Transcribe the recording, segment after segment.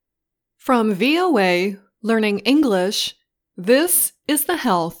From VOA Learning English, this is the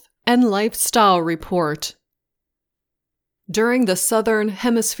Health and Lifestyle Report. During the Southern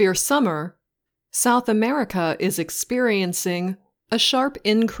Hemisphere summer, South America is experiencing a sharp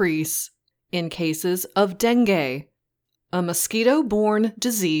increase in cases of dengue, a mosquito-borne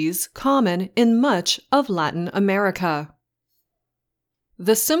disease common in much of Latin America.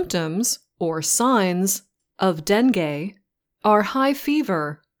 The symptoms, or signs, of dengue are high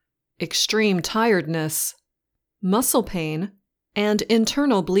fever, extreme tiredness, muscle pain, and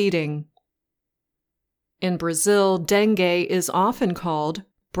internal bleeding. In Brazil, dengue is often called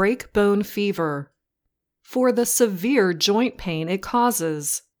break-bone fever for the severe joint pain it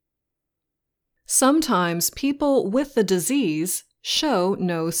causes. Sometimes people with the disease show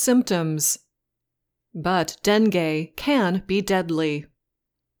no symptoms, but dengue can be deadly.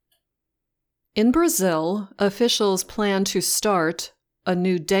 In Brazil, officials plan to start a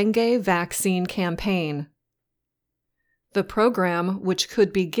new dengue vaccine campaign. The program, which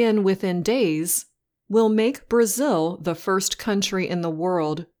could begin within days, will make Brazil the first country in the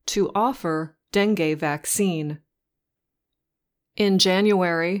world to offer dengue vaccine. In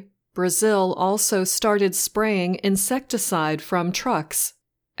January, Brazil also started spraying insecticide from trucks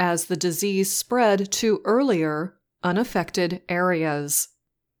as the disease spread to earlier, unaffected areas.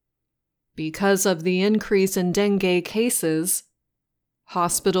 Because of the increase in dengue cases,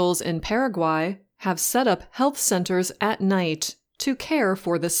 hospitals in Paraguay have set up health centers at night to care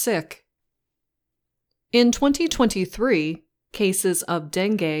for the sick. In 2023, cases of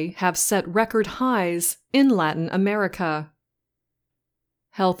dengue have set record highs in Latin America.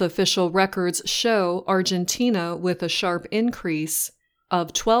 Health official records show Argentina with a sharp increase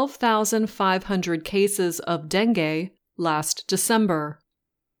of 12,500 cases of dengue last December.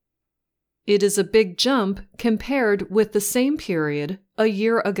 It is a big jump compared with the same period a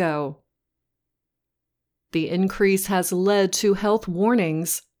year ago. The increase has led to health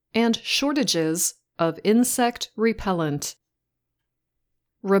warnings and shortages of insect repellent.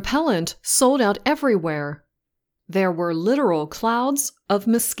 Repellent sold out everywhere. There were literal clouds of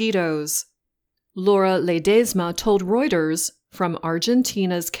mosquitoes. Laura Ledesma told Reuters from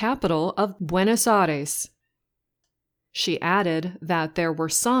Argentina's capital of Buenos Aires. She added that there were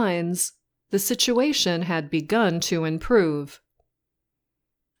signs the situation had begun to improve.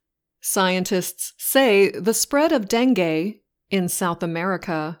 Scientists say the spread of dengue in South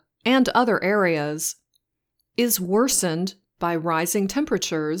America and other areas is worsened by rising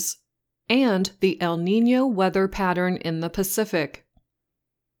temperatures and the El Niño weather pattern in the Pacific.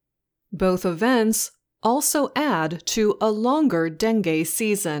 Both events also add to a longer dengue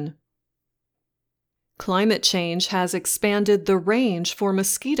season. Climate change has expanded the range for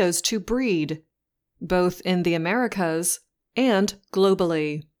mosquitoes to breed, both in the Americas and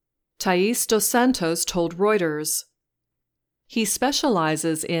globally, Thais dos Santos told Reuters. He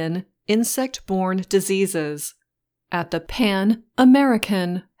specializes in insect-borne diseases at the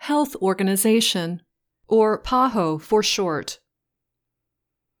Pan-American Health Organization, or PAHO for short.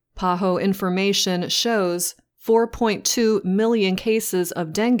 PAHO information shows 4.2 million cases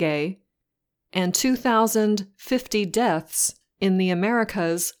of dengue and 2,050 deaths in the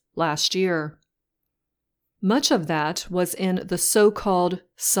Americas last year. Much of that was in the so-called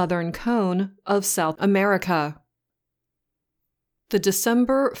Southern Cone of South America. The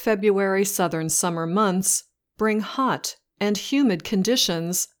December-February southern summer months bring hot and humid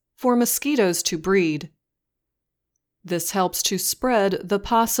conditions for mosquitoes to breed. This helps to spread the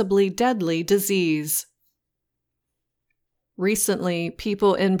possibly deadly disease. Recently,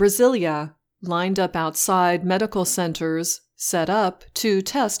 people in Brasilia lined up outside medical centers set up to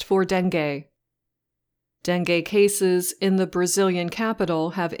test for dengue. Dengue cases in the Brazilian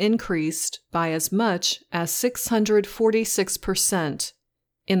capital have increased by as much as 646%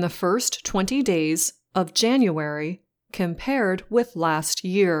 in the first 20 days of January compared with last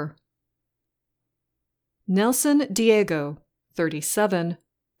year. Nelson Diego, 37,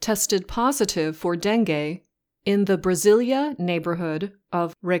 tested positive for dengue in the Brasilia neighborhood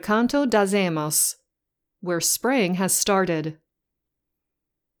of Recanto das Emas, where spraying has started.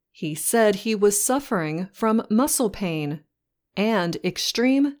 He said he was suffering from muscle pain and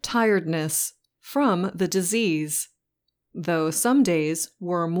extreme tiredness from the disease, though some days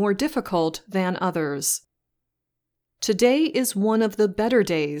were more difficult than others. Today is one of the better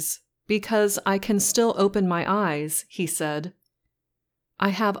days because I can still open my eyes, he said. I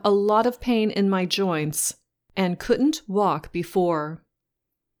have a lot of pain in my joints and couldn't walk before.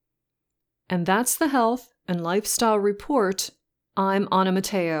 And that's the Health and Lifestyle Report. I'm Anna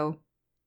Mateo.